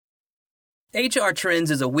HR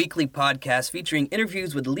Trends is a weekly podcast featuring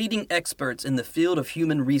interviews with leading experts in the field of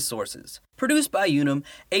human resources. Produced by Unum,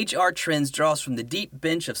 HR Trends draws from the deep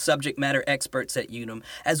bench of subject matter experts at Unum,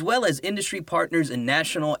 as well as industry partners and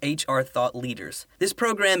national HR thought leaders. This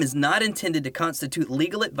program is not intended to constitute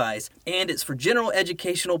legal advice, and it's for general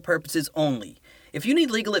educational purposes only. If you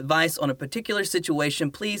need legal advice on a particular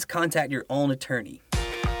situation, please contact your own attorney.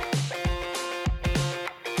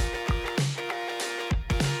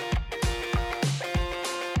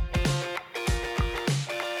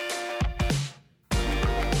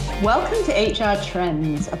 Welcome to HR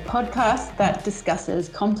Trends, a podcast that discusses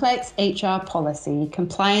complex HR policy,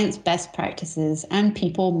 compliance best practices, and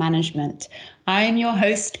people management. I'm your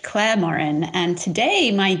host, Claire Morin, and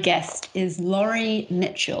today my guest is Laurie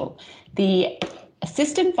Mitchell, the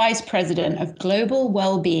Assistant Vice President of Global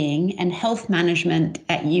Wellbeing and Health Management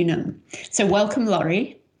at Unum. So welcome,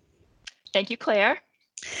 Laurie. Thank you, Claire.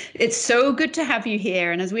 It's so good to have you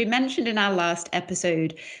here. And as we mentioned in our last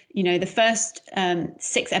episode, the first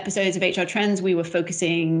 6 episodes of HR Trends, we were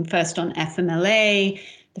focusing first on FMLA,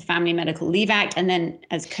 the Family Medical Leave Act. And then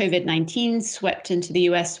as COVID-19 swept into the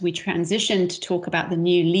US, we transitioned to talk about the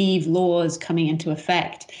new leave laws coming into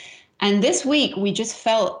effect. And this week, we just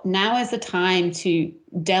felt now is the time to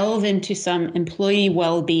delve into some employee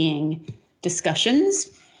well-being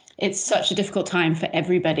discussions. It's such a difficult time for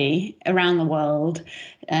everybody around the world,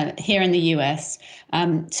 here in the US.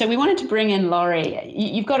 So we wanted to bring in Laurie.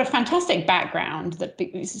 You've got a fantastic background that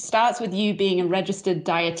starts with you being a registered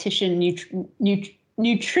dietitian,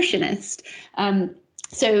 nutritionist.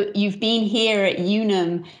 So you've been here at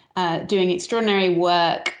Unum doing extraordinary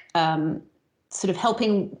work, sort of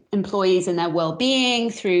helping employees in their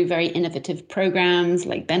well-being through very innovative programs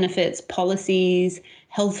like benefits, policies,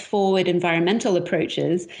 health-forward environmental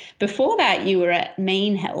approaches. Before that, you were at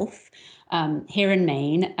Maine Health here in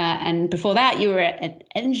Maine. And before that, you were at an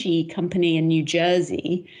energy company in New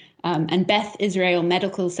Jersey and Beth Israel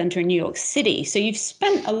Medical Center in New York City. So you've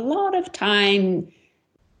spent a lot of time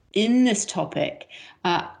in this topic.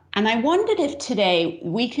 And I wondered if today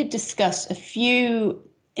we could discuss a few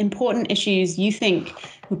important issues you think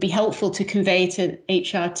would be helpful to convey to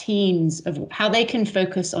HR teams of how they can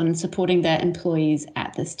focus on supporting their employees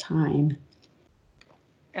at this time.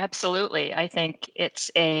 Absolutely. I think it's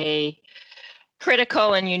a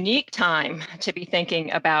critical and unique time to be thinking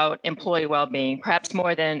about employee well-being, perhaps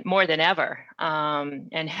more than ever,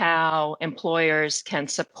 and how employers can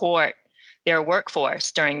support their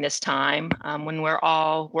workforce during this time when we're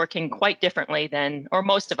all working quite differently than, or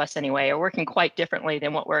most of us anyway, are working quite differently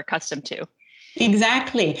than what we're accustomed to.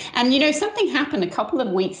 Exactly. And, something happened a couple of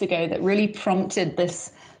weeks ago that really prompted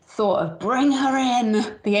this thought of bring her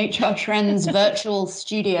in, the HR Trends virtual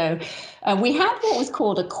studio. We had what was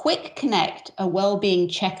called a Quick Connect, a well-being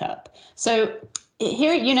checkup. So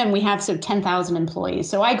here at Unum, we have sort of 10,000 employees.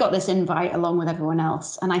 So I got this invite along with everyone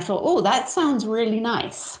else. And I thought, oh, that sounds really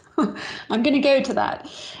nice. I'm going to go to that.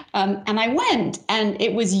 And I went, and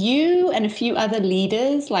it was you and a few other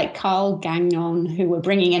leaders like Carl Gagnon, who were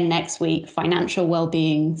bringing in next week, financial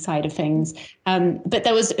well-being side of things. But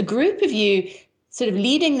there was a group of you sort of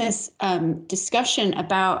leading this discussion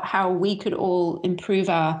about how we could all improve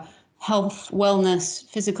our health, wellness,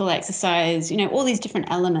 physical exercise, all these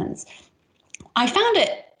different elements. I found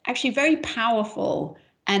it actually very powerful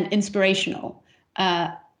and inspirational.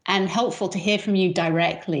 And helpful to hear from you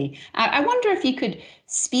directly. I wonder if you could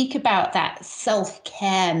speak about that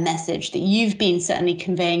self-care message that you've been certainly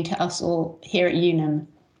conveying to us all here at Unum.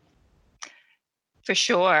 For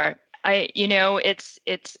sure.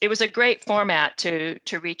 It was a great format to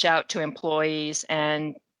reach out to employees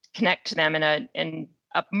and connect to them in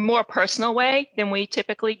a more personal way than we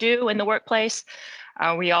typically do in the workplace.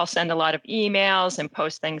 We all send a lot of emails and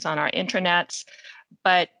post things on our intranets,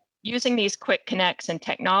 but using these quick connects and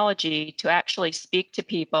technology to actually speak to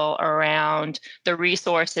people around the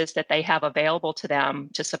resources that they have available to them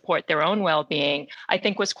to support their own well-being, I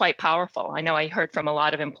think was quite powerful. I know I heard from a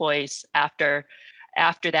lot of employees after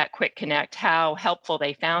that quick connect how helpful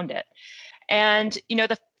they found it. And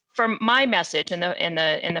for my message and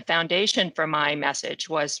the foundation for my message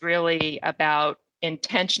was really about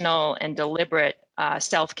intentional and deliberate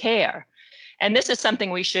self-care. And this is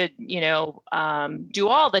something we should, do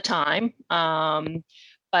all the time,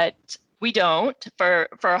 but we don't for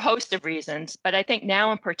a host of reasons. But I think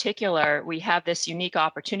now in particular, we have this unique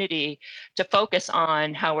opportunity to focus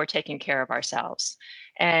on how we're taking care of ourselves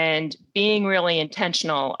and being really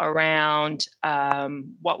intentional around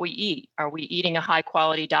what we eat. Are we eating a high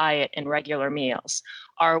quality diet and regular meals?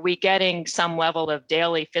 Are we getting some level of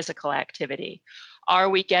daily physical activity? Are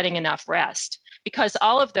we getting enough rest? because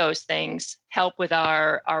all of those things help with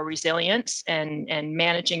our resilience and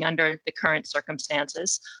managing under the current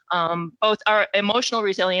circumstances, both our emotional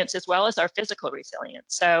resilience as well as our physical resilience.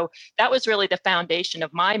 So that was really the foundation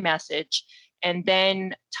of my message. And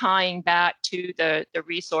then tying back to the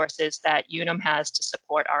resources that Unum has to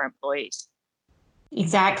support our employees.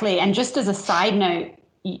 Exactly. And just as a side note,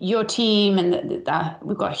 your team and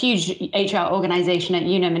we've got a huge HR organization at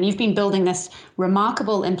Unum, and you've been building this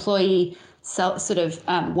remarkable employee sort of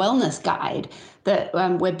wellness guide that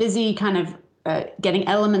we're busy kind of getting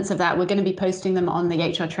elements of that. We're going to be posting them on the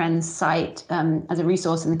HR Trends site as a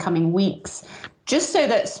resource in the coming weeks, just so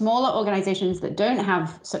that smaller organizations that don't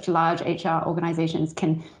have such large HR organizations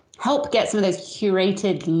can help get some of those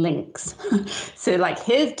curated links. So like,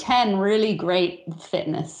 here's 10 really great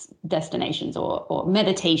fitness destinations or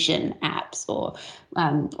meditation apps or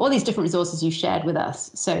all these different resources you shared with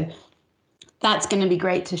us. So that's going to be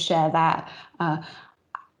great to share that.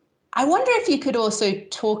 I wonder if you could also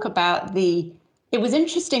talk about it was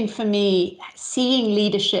interesting for me seeing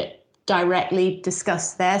leadership directly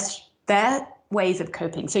discuss their ways of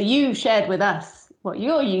coping. So you shared with us what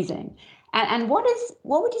you're using. And what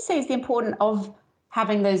would you say is the importance of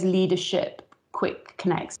having those leadership quick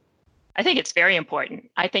connects? I think it's very important.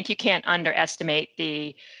 I think you can't underestimate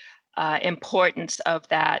the importance of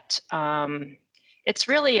that. It's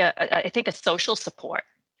really, I think, a social support.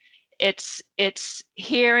 It's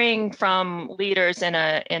hearing from leaders in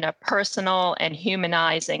a personal and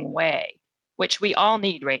humanizing way, which we all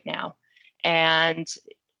need right now. And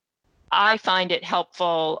I find it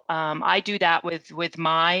helpful. I do that with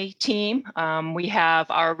my team. We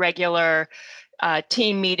have our regular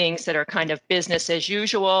team meetings that are kind of business as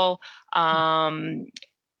usual,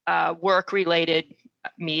 work-related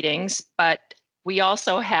meetings, but we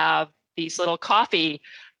also have these little coffee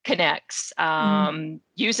connects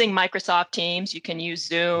using Microsoft Teams. You can use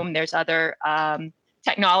Zoom. There's other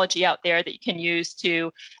technology out there that you can use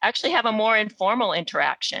to actually have a more informal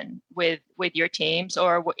interaction with your teams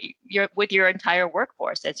or with your entire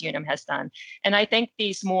workforce, as Unum has done. And I think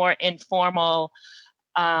these more informal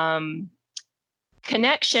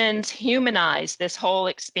connections humanize this whole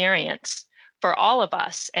experience for all of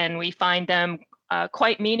us, and we find them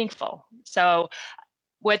quite meaningful. So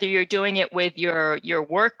whether you're doing it with your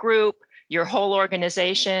work group, your whole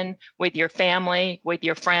organization, with your family, with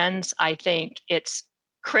your friends, I think it's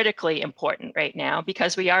critically important right now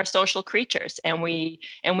because we are social creatures and we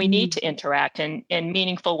need to interact in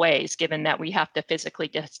meaningful ways, given that we have to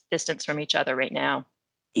physically distance from each other right now.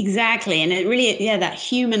 Exactly. And it really, that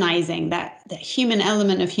humanizing, that human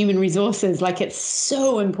element of human resources, like, it's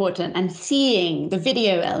so important. And seeing the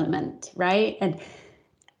video element, right? And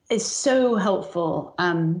it's so helpful.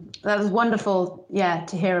 That was wonderful,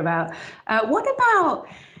 to hear about. What about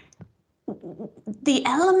the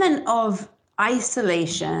element of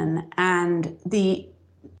isolation and the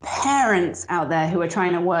parents out there who are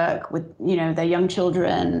trying to work with, their young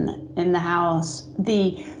children in the house,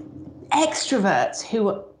 the extroverts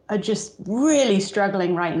who are just really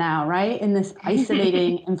struggling right now, right, in this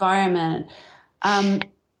isolating environment?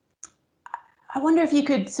 I wonder if you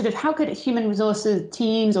could how could human resources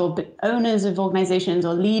teams or owners of organizations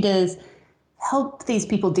or leaders help these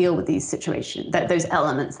people deal with these situations, those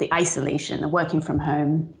elements, the isolation, the working from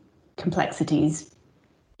home complexities?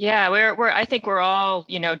 Yeah, I think we're all,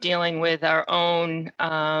 dealing with our own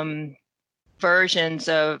versions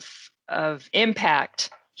of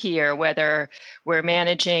impact here, whether we're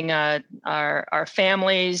managing our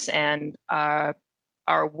families and our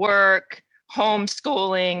work,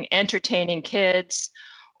 homeschooling, entertaining kids,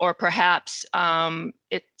 or perhaps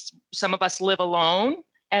it's some of us live alone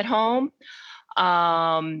at home.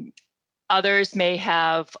 Others may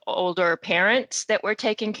have older parents that we're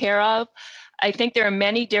taking care of. I think there are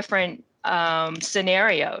many different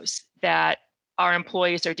scenarios that our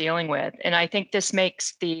employees are dealing with. And I think this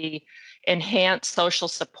makes the enhanced social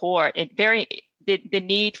support, the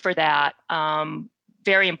need for that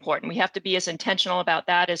very important. We have to be as intentional about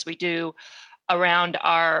that as we do around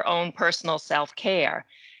our own personal self-care.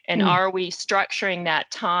 And are we structuring that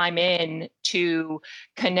time in to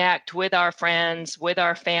connect with our friends, with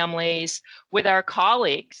our families, with our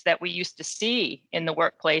colleagues that we used to see in the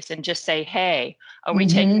workplace and just say, hey, are we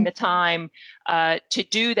taking the time to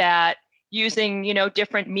do that using,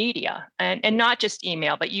 different media and not just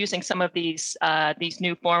email, but using some of these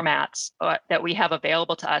new formats that we have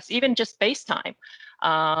available to us, even just FaceTime.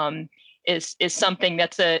 is something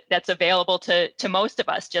that's available to most of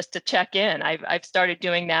us, just to check in. I've started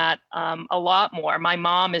doing that a lot more. My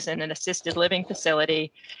mom is in an assisted living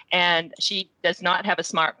facility, and she does not have a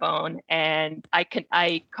smartphone. And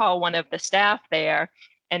I call one of the staff there,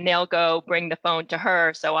 and they'll go bring the phone to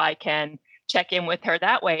her so I can check in with her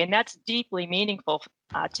that way. And that's deeply meaningful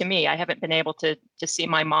to me. I haven't been able to see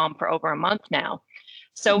my mom for over a month now.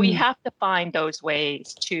 So we have to find those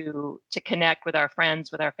ways to connect with our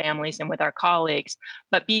friends, with our families, and with our colleagues,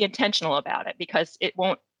 but be intentional about it, because it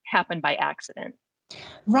won't happen by accident.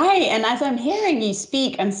 Right. And as I'm hearing you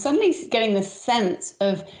speak, I'm suddenly getting this sense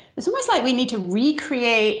of it's almost like we need to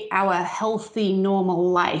recreate our healthy, normal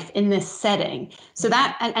life in this setting. So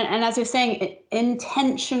that, and as you're saying,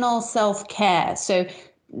 intentional self-care. So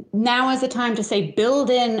now is the time to say, build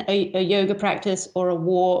in a yoga practice or a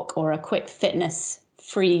walk or a quick fitness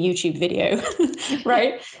free YouTube video,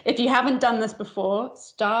 right? If you haven't done this before,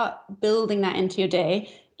 start building that into your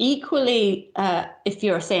day. Equally, if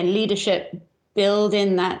you're saying leadership, build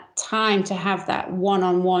in that time to have that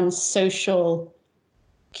one-on-one social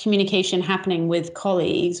communication happening with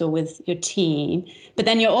colleagues or with your team. But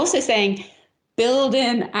then you're also saying, build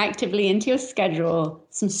in actively into your schedule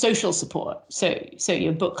some social support. So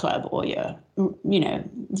your book club or your,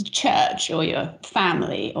 church or your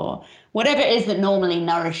family or whatever it is that normally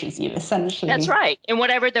nourishes you, essentially. That's right. And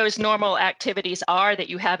whatever those normal activities are that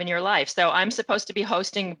you have in your life. So I'm supposed to be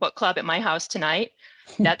hosting book club at my house tonight.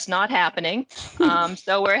 That's not happening.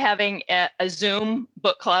 So we're having a Zoom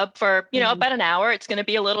book club for, about an hour. It's going to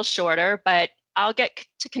be a little shorter, but I'll get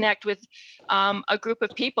to connect with a group of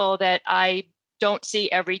people that I don't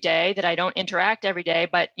see every day, that I don't interact every day,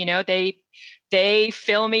 but they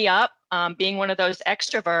fill me up. Being one of those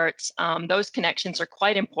extroverts, those connections are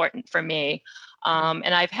quite important for me,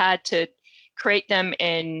 and I've had to create them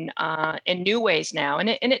in new ways now. And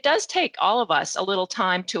it does take all of us a little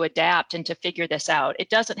time to adapt and to figure this out.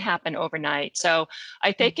 It doesn't happen overnight. So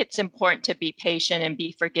I think it's important to be patient and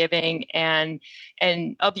be forgiving and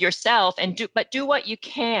of yourself, and do what you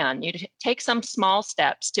can. You take some small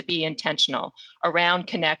steps to be intentional around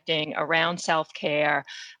connecting, around self-care.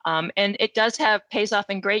 And it pays off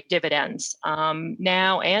in great dividends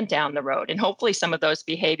now and down the road. And hopefully some of those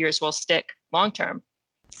behaviors will stick long-term.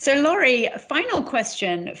 So, Laurie, final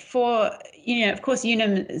question for, of course,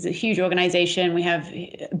 Unum is a huge organization. We have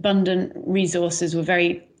abundant resources. We're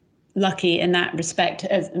very lucky in that respect,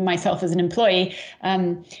 as myself as an employee.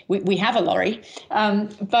 We have a Laurie.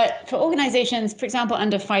 But for organizations, for example,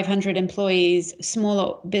 under 500 employees,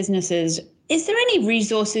 smaller businesses, is there any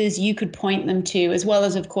resources you could point them to, as well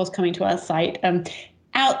as, of course, coming to our site,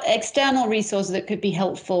 external resources that could be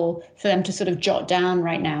helpful for them to sort of jot down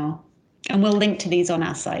right now? And we'll link to these on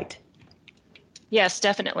our site. Yes,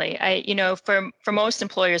 definitely. For most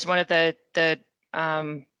employers, one of the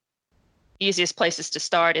easiest places to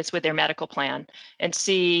start is with their medical plan and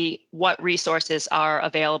see what resources are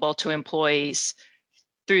available to employees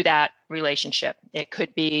through that relationship. It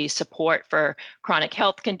could be support for chronic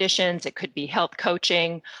health conditions. It could be health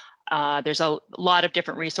coaching. There's a lot of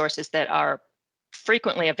different resources that are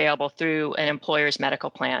frequently available through an employer's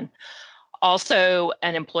medical plan. Also,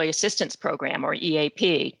 an employee assistance program, or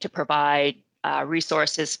EAP, to provide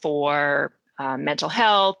resources for mental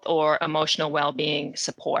health or emotional well-being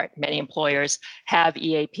support. Many employers have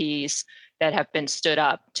EAPs that have been stood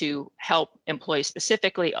up to help employees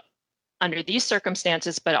specifically under these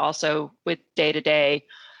circumstances, but also with day-to-day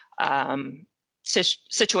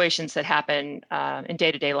situations that happen in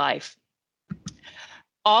day-to-day life.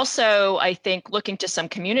 Also, I think looking to some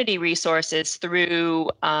community resources through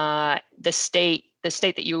the state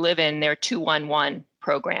that you live in, their 211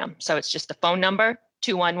 program. So it's just the phone number,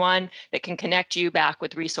 211, that can connect you back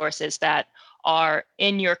with resources that are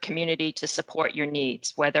in your community to support your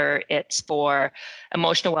needs, whether it's for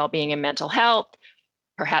emotional well-being and mental health,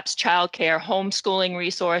 perhaps childcare, homeschooling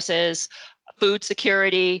resources, food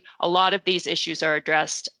security. A lot of these issues are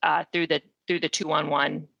addressed through the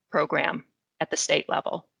 211 program at the state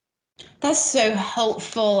level. That's so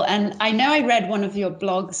helpful. And I know I read one of your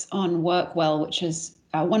blogs on WorkWell, which is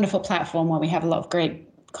a wonderful platform where we have a lot of great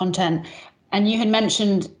content. And you had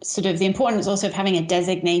mentioned sort of the importance also of having a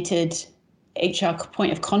designated HR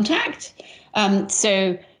point of contact.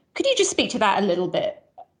 So could you just speak to that a little bit?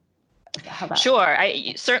 Sure.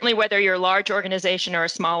 Certainly, whether you're a large organization or a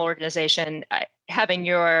small organization, having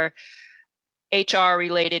your HR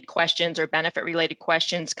related questions or benefit related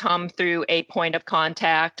questions come through a point of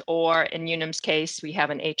contact, or in Unum's case, we have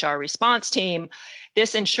an HR response team.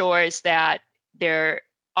 This ensures that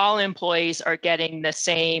all employees are getting the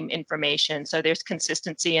same information. So there's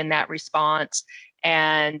consistency in that response,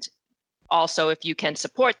 and also, if you can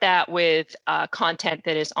support that with content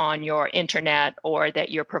that is on your internet or that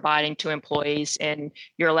you're providing to employees in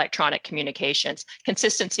your electronic communications.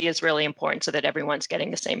 Consistency is really important so that everyone's getting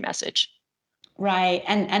the same message. Right.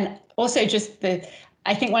 And also just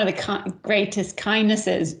I think one of the greatest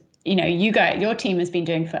kindnesses, your team has been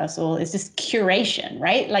doing, first of all, is just curation,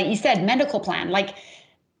 right? Like you said, medical plan, like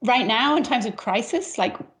right now in times of crisis,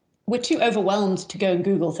 like we're too overwhelmed to go and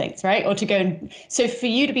Google things, right? Or to go so for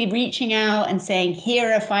you to be reaching out and saying,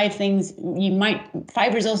 here are 5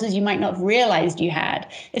 resources you might not have realized you had,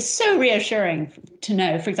 it's so reassuring to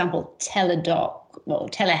know. For example, teledoc or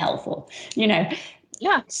telehealth, or,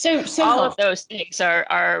 Yeah. So all helpful. of those things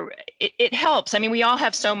it helps. I mean, we all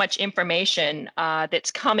have so much information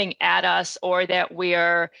that's coming at us, or that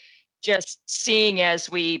we're just seeing as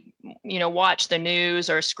we, watch the news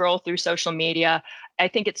or scroll through social media. I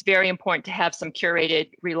think it's very important to have some curated,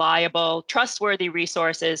 reliable, trustworthy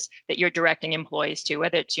resources that you're directing employees to,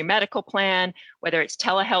 whether it's your medical plan, whether it's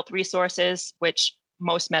telehealth resources, which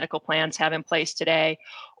most medical plans have in place today,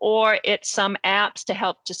 or it's some apps to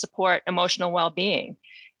help to support emotional well-being.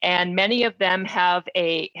 And many of them have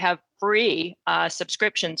free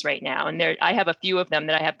subscriptions right now. And I have a few of them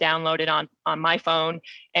that I have downloaded on my phone,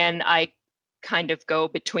 and I kind of go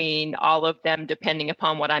between all of them depending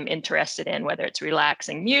upon what I'm interested in, whether it's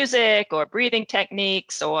relaxing music or breathing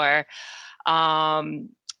techniques, or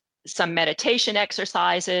some meditation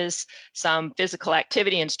exercises, some physical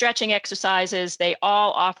activity and stretching exercises. They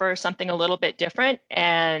all offer something a little bit different,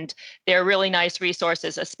 and they're really nice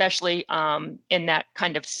resources, especially in that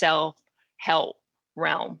kind of self-help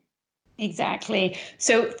realm. Exactly.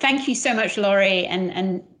 So thank you so much, Laurie.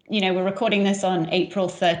 And we're recording this on April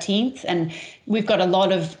 13th, and we've got a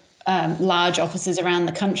lot of large offices around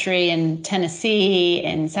the country, in Tennessee,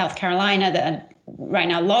 in South Carolina, that are right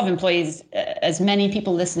now, a lot of employees, as many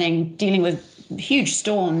people listening, dealing with huge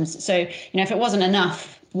storms. So, if it wasn't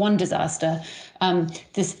enough, one disaster,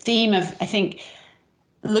 this theme of, I think,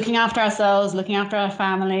 looking after ourselves, looking after our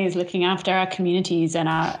families, looking after our communities and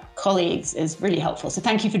our colleagues is really helpful. So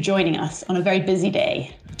thank you for joining us on a very busy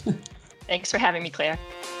day. Thanks for having me, Claire.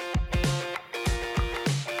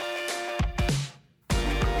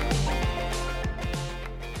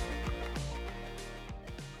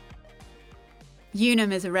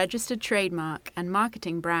 Unum is a registered trademark and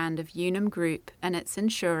marketing brand of Unum Group and its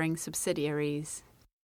insuring subsidiaries.